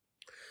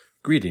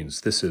Greetings,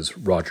 this is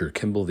Roger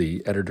Kimball,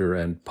 the editor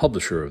and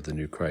publisher of the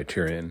New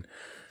Criterion.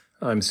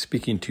 I'm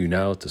speaking to you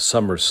now at the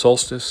summer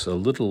solstice, a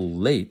little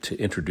late to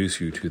introduce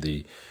you to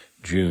the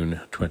June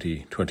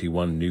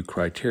 2021 New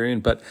Criterion,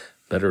 but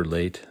better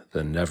late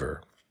than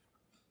never.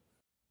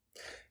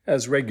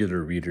 As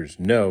regular readers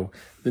know,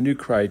 the New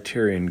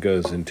Criterion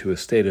goes into a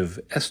state of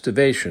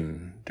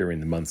estivation during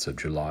the months of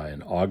July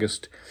and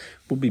August.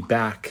 We'll be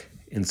back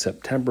in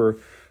September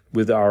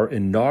with our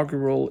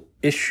inaugural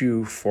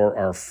issue for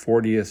our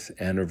 40th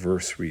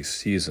anniversary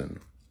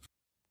season.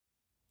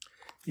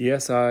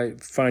 Yes, I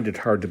find it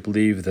hard to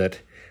believe that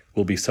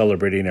we'll be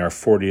celebrating our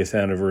 40th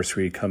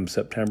anniversary come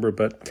September,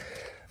 but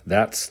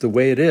that's the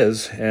way it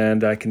is,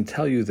 and I can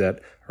tell you that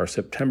our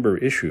September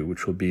issue,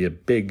 which will be a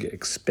big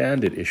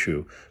expanded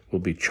issue, will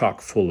be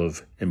chock full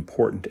of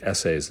important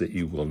essays that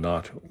you will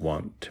not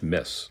want to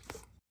miss.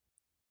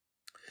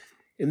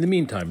 In the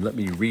meantime, let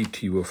me read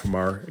to you from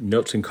our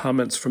notes and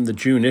comments from the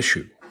June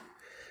issue.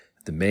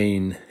 The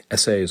main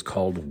essay is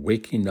called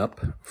Waking Up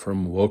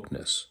from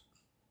Wokeness.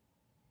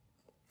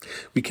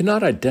 We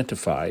cannot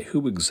identify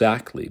who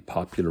exactly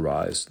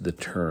popularized the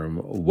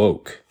term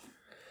woke,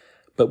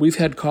 but we've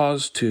had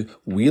cause to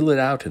wheel it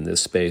out in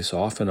this space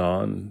off and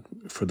on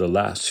for the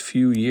last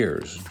few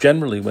years,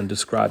 generally when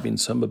describing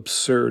some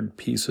absurd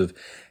piece of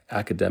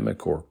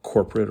academic or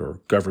corporate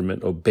or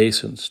government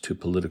obeisance to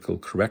political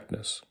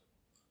correctness.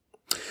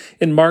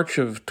 In March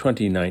of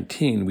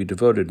 2019, we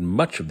devoted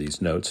much of these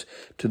notes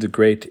to the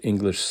great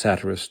English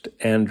satirist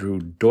Andrew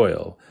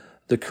Doyle,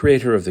 the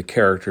creator of the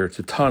character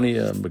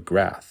Titania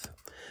McGrath,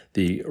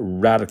 the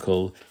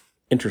radical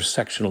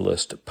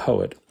intersectionalist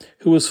poet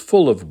who was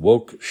full of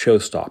woke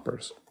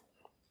showstoppers.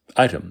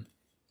 Item: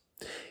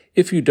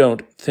 if you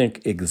don't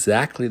think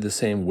exactly the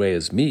same way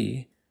as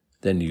me,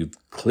 then you've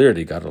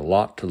clearly got a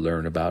lot to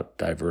learn about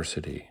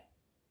diversity.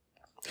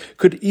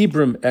 Could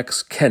Ibram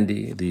X.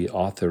 Kendi, the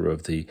author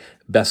of the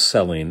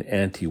best-selling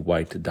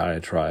anti-white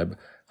diatribe,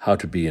 How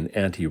to Be an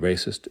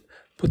Anti-Racist,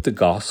 put the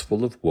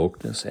gospel of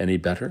wokeness any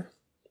better?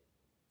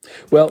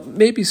 Well,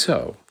 maybe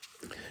so.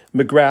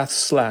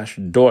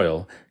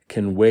 McGrath/Doyle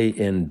can weigh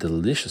in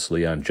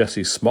deliciously on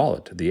Jussie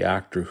Smollett, the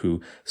actor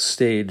who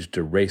staged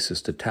a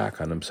racist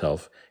attack on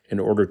himself in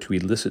order to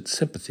elicit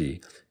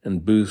sympathy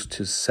and boost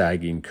his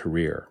sagging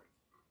career.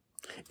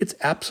 It's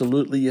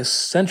absolutely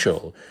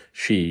essential,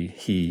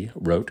 he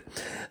wrote,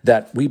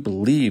 that we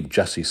believe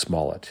Jussie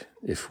Smollett.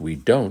 If we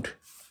don't,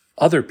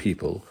 other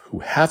people who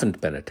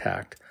haven't been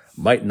attacked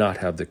might not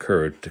have the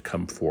courage to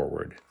come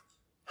forward.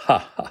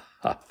 Ha, ha,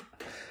 ha.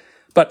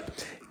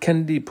 But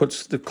Kennedy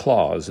puts the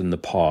claws in the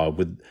paw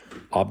with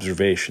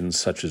observations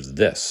such as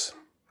this.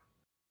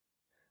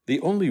 The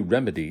only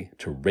remedy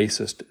to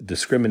racist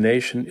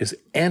discrimination is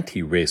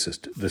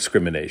anti-racist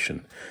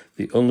discrimination.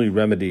 The only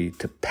remedy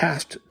to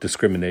past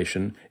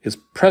discrimination is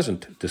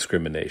present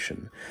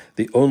discrimination.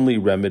 The only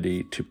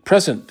remedy to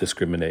present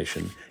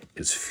discrimination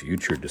is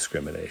future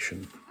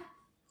discrimination.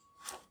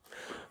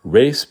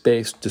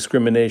 Race-based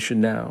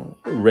discrimination now,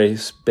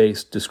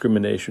 race-based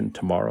discrimination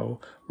tomorrow,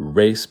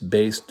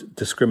 race-based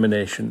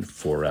discrimination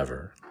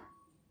forever.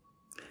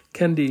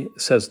 Kendi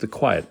says the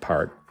quiet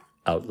part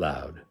out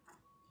loud.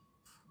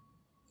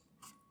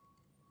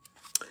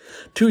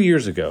 2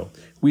 years ago,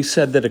 we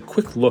said that a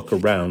quick look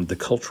around the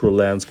cultural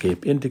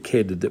landscape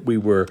indicated that we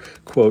were,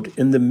 quote,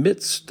 in the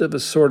midst of a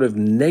sort of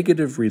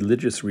negative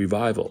religious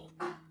revival.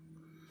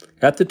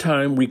 At the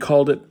time, we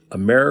called it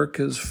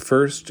America's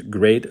First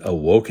Great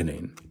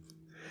Awakening,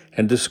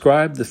 and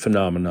described the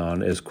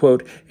phenomenon as,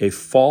 quote, a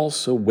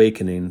false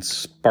awakening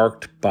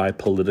sparked by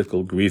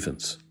political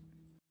grievance.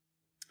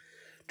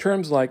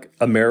 Terms like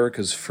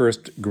America's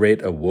First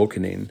Great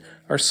Awakening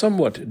are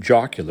somewhat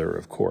jocular,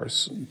 of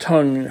course,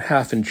 tongue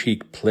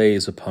half-in-cheek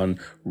plays upon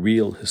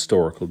real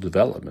historical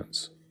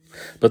developments.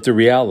 But the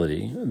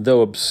reality,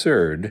 though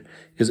absurd,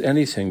 is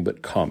anything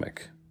but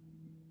comic.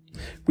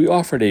 We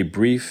offered a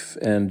brief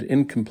and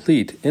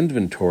incomplete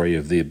inventory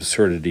of the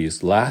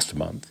absurdities last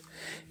month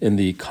in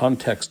the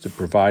context of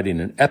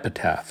providing an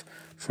epitaph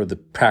for the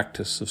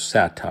practice of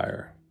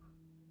satire.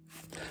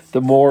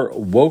 The more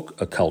woke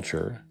a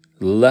culture,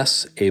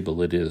 less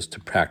able it is to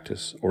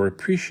practice or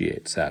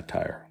appreciate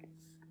satire.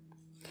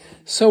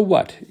 So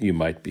what, you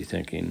might be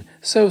thinking?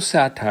 So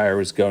satire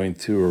is going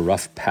through a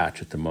rough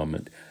patch at the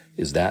moment.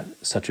 Is that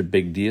such a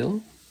big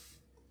deal?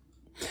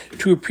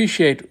 To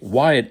appreciate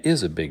why it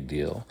is a big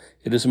deal,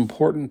 it is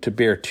important to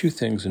bear two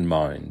things in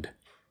mind.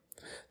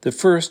 The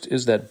first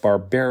is that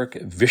barbaric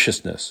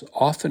viciousness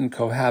often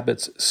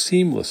cohabits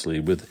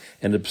seamlessly with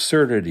an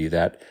absurdity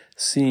that,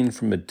 seen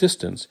from a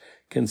distance,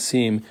 can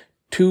seem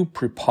too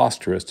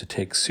preposterous to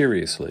take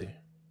seriously.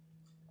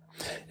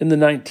 In the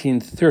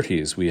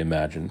 1930s, we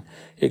imagine,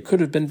 it could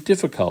have been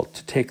difficult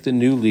to take the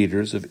new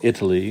leaders of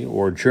Italy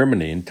or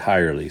Germany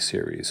entirely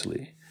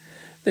seriously.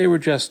 They were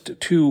just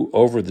two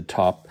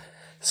over-the-top,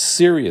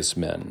 serious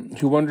men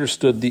who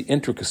understood the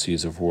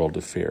intricacies of world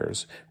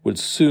affairs, would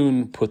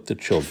soon put the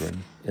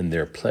children in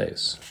their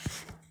place.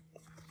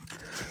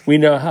 We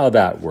know how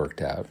that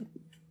worked out.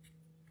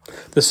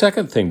 The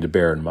second thing to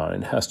bear in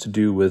mind has to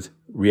do with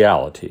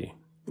reality,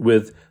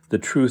 with the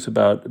truth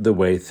about the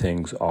way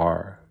things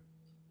are.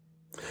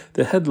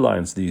 The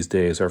headlines these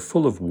days are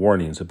full of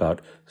warnings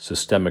about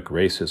systemic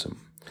racism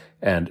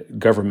and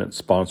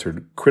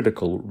government-sponsored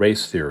critical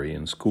race theory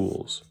in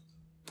schools.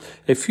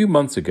 A few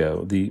months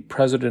ago, the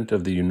President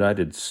of the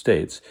United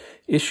States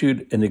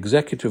issued an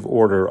executive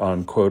order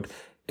on, quote,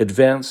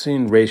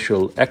 advancing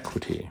racial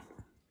equity.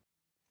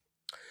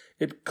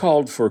 It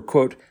called for,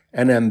 quote,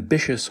 an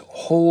ambitious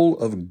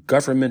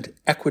whole-of-government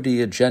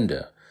equity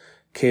agenda,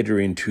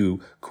 catering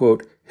to,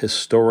 quote,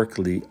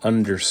 historically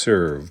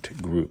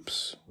underserved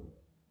groups.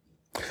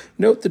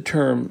 Note the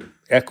term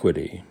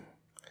equity.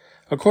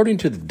 According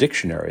to the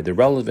dictionary, the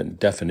relevant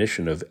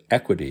definition of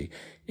equity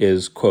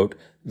is, quote,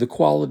 the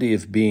quality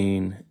of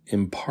being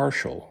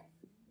impartial.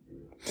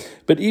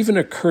 But even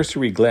a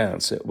cursory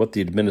glance at what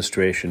the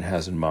administration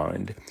has in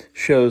mind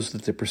shows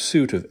that the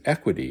pursuit of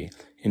equity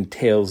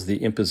entails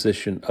the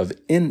imposition of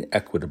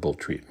inequitable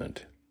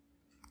treatment.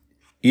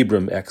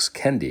 Ibram X.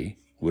 Kendi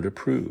would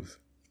approve.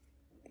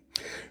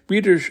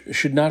 Readers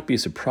should not be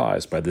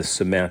surprised by this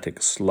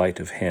semantic sleight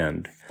of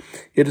hand.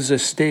 It is a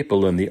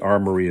staple in the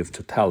armory of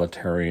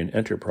totalitarian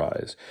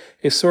enterprise,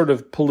 a sort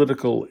of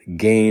political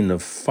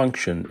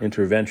gain-of-function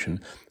intervention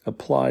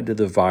applied to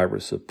the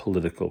virus of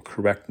political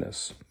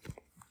correctness.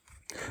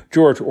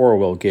 George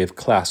Orwell gave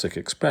classic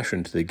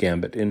expression to the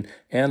gambit in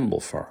Animal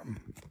Farm.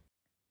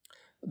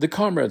 The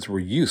comrades were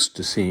used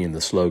to seeing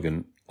the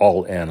slogan,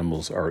 "All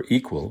animals are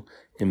equal,"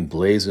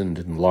 emblazoned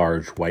in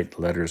large white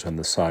letters on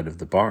the side of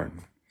the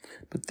barn.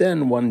 But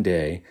then one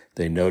day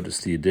they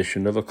noticed the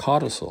addition of a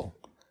codicil.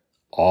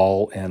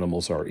 All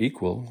animals are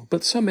equal,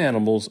 but some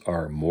animals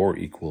are more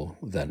equal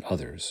than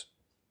others.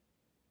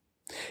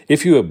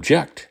 If you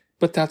object,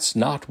 but that's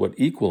not what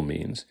equal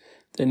means,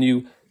 then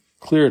you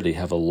clearly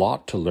have a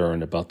lot to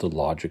learn about the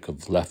logic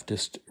of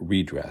leftist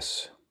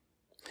redress.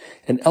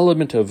 An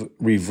element of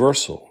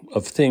reversal,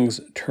 of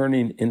things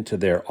turning into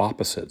their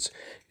opposites,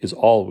 is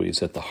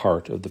always at the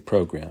heart of the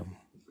program.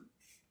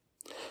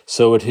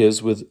 So it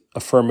is with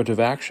affirmative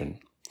action,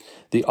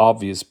 the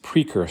obvious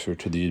precursor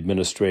to the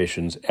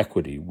administration's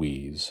equity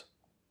wheeze.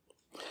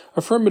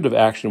 Affirmative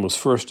action was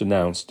first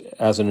announced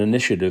as an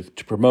initiative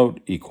to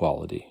promote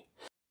equality,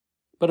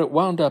 but it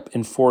wound up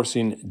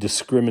enforcing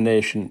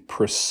discrimination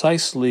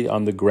precisely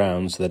on the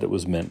grounds that it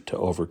was meant to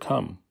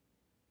overcome.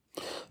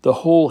 The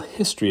whole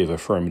history of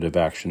affirmative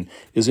action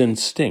is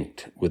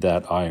instinct with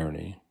that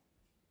irony.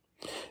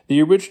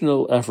 The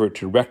original effort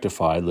to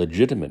rectify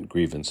legitimate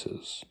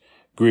grievances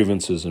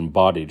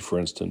embodied, for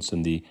instance,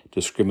 in the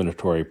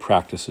discriminatory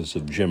practices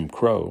of Jim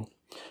Crow,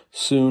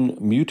 soon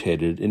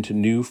mutated into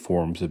new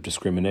forms of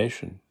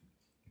discrimination.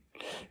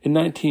 In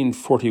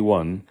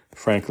 1941,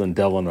 Franklin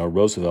Delano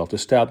Roosevelt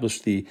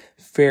established the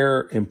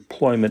Fair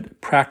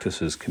Employment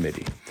Practices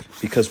Committee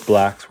because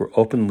blacks were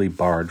openly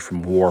barred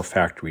from war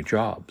factory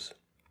jobs.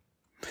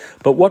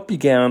 But what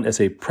began as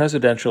a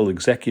presidential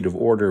executive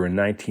order in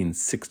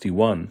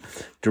 1961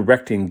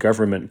 directing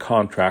government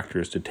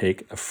contractors to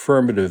take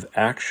affirmative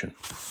action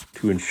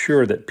to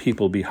ensure that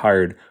people be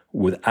hired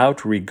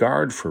without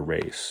regard for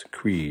race,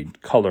 creed,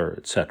 color,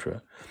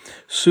 etc.,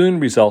 soon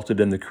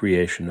resulted in the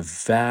creation of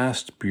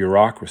vast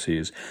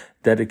bureaucracies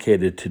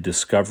dedicated to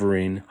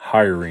discovering,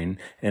 hiring,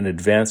 and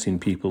advancing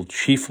people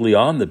chiefly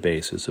on the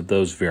basis of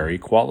those very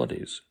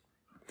qualities.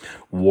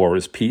 War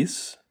is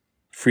peace,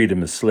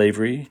 freedom is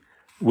slavery,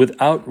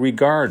 without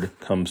regard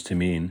comes to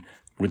mean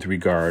with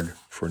regard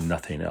for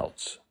nothing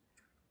else.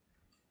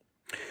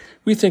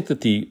 We think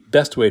that the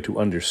best way to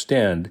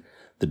understand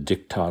the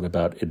diktat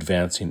about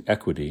advancing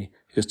equity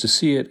is to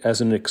see it as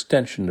an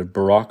extension of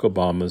Barack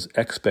Obama's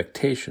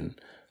expectation,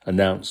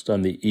 announced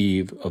on the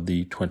eve of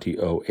the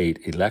 2008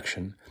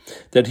 election,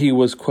 that he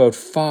was, quote,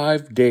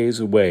 5 days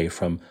away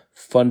from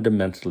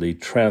fundamentally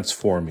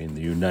transforming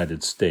the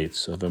United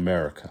States of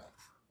America.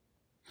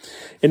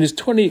 In his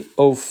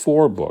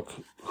 2004 book,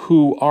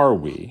 Who Are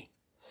We?,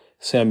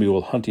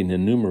 Samuel Hunting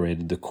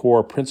enumerated the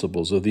core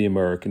principles of the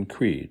American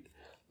Creed: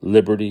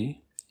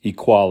 liberty,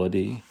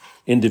 equality,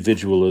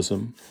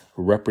 individualism,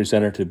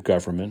 representative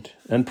government,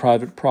 and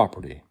private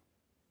property.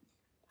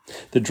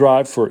 The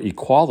drive for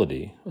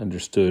equality,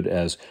 understood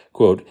as,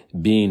 quote,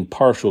 being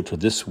partial to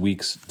this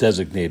week's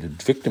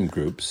designated victim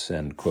groups,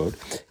 end quote,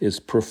 is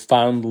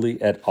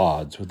profoundly at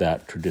odds with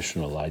that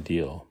traditional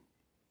ideal.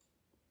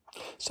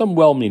 Some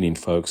well-meaning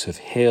folks have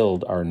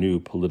hailed our new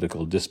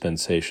political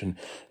dispensation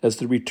as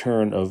the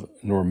return of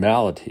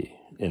normality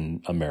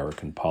in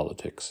American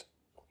politics.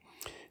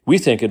 We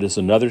think it is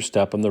another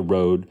step on the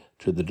road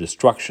to the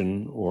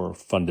destruction or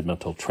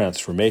fundamental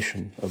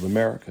transformation of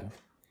America.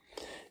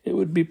 It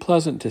would be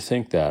pleasant to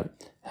think that,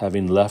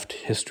 having left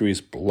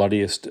history's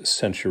bloodiest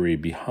century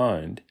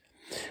behind,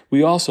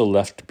 we also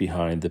left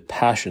behind the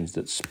passions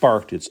that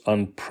sparked its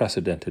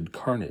unprecedented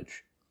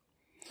carnage.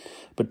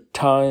 But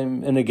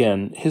time and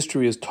again,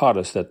 history has taught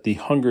us that the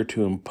hunger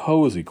to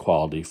impose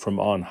equality from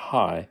on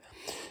high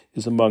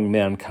is among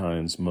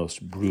mankind's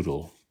most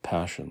brutal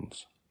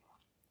passions.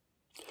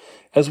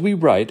 As we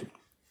write,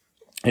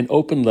 an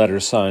open letter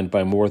signed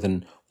by more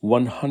than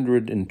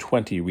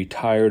 120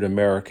 retired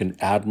American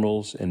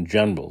admirals and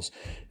generals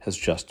has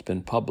just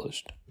been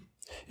published.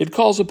 It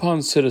calls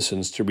upon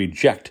citizens to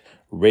reject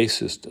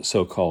racist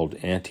so-called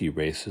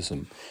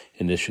anti-racism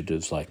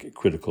initiatives like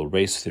critical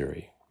race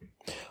theory.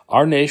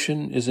 Our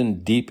nation is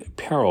in deep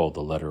peril,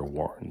 the letter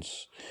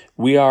warns.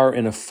 We are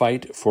in a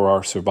fight for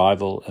our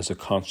survival as a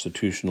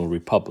constitutional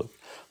republic,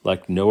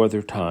 like no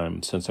other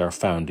time since our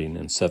founding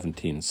in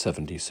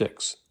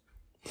 1776.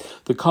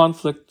 The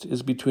conflict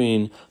is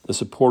between the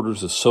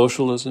supporters of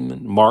socialism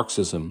and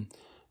Marxism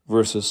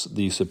versus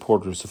the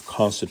supporters of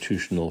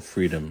constitutional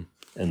freedom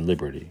and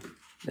liberty."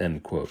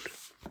 End quote.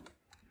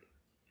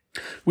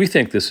 We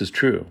think this is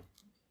true.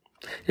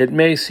 It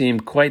may seem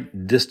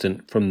quite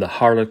distant from the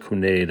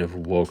harlequinade of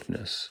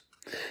wokeness.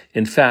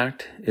 In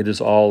fact, it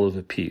is all of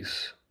a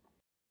piece.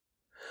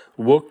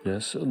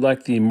 Wokeness,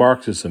 like the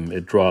Marxism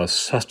it draws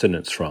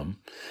sustenance from,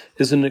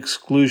 is an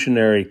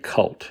exclusionary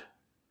cult.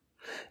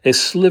 A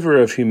sliver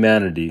of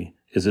humanity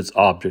is its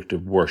object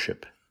of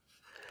worship.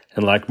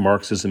 And like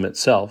Marxism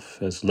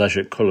itself, as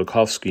Leszek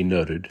Kolakowski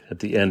noted at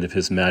the end of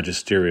his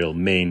magisterial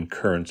Main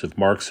Currents of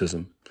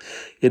Marxism,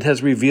 it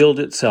has revealed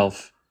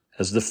itself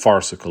as the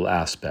farcical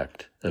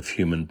aspect of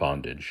human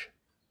bondage.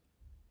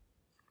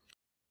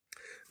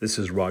 This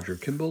is Roger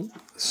Kimball,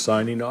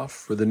 signing off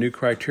for the New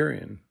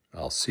Criterion.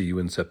 I'll see you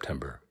in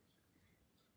September.